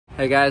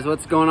Hey guys,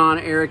 what's going on?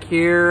 Eric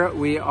here.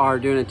 We are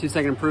doing a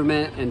 2-second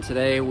improvement, and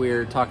today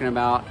we're talking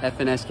about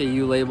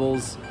FNSKU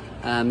labels.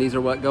 These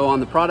are what go on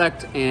the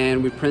product,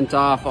 and we print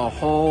off a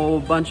whole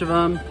bunch of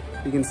them.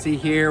 You can see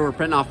here we're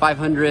printing off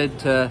 500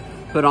 to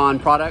put on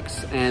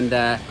products,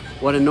 and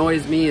what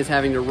annoys me is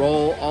having to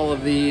roll all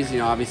of these,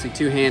 obviously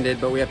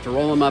two-handed, but we have to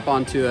roll them up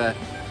onto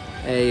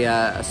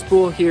a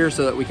spool here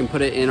so that we can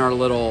put it in our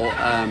little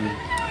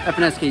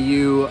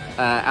FNSKU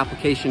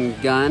application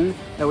gun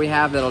that we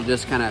have that'll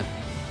just kind of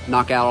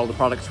knock out all the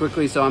products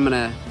quickly. So I'm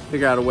gonna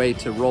figure out a way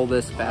to roll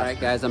this fast. All right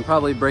guys, I'm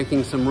probably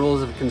breaking some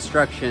rules of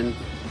construction,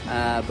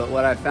 but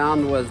what I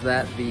found was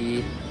that let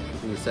me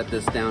set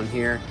this down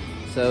here.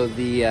 So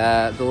the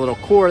little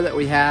core that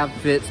we have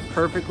fits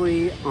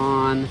perfectly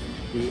on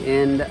the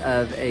end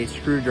of a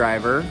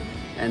screwdriver.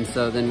 And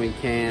so then we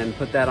can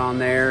put that on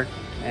there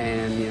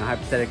and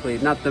hypothetically,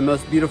 not the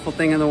most beautiful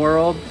thing in the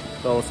world,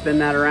 so we'll spin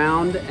that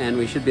around and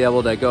we should be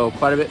able to go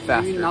quite a bit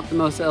faster. Maybe not the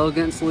most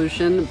elegant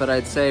solution, but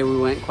I'd say we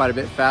went quite a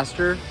bit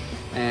faster,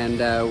 and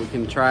we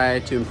can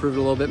try to improve it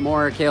a little bit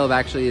more. Caleb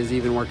actually is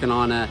even working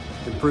on an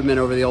improvement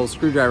over the old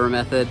screwdriver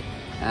method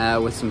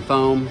with some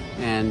foam,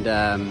 and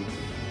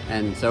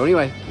so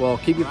anyway, we'll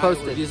keep you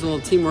posted. We're using a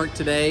little teamwork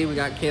today. We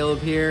got Caleb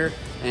here,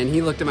 and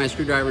he looked at my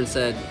screwdriver and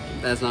said,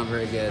 that's not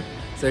very good.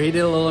 So he did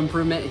a little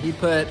improvement. He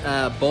put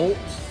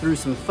bolts through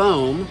some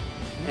foam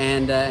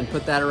and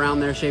put that around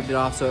there, shaved it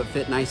off so it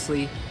fit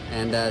nicely,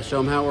 and show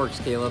them how it works,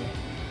 Caleb.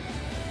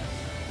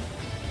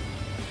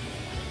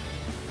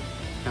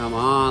 Come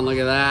on, look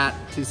at that.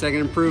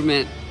 2-second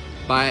improvement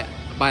by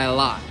a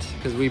lot,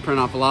 because we print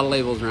off a lot of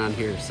labels around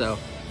here. So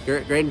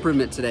great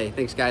improvement today.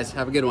 Thanks guys,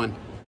 have a good one.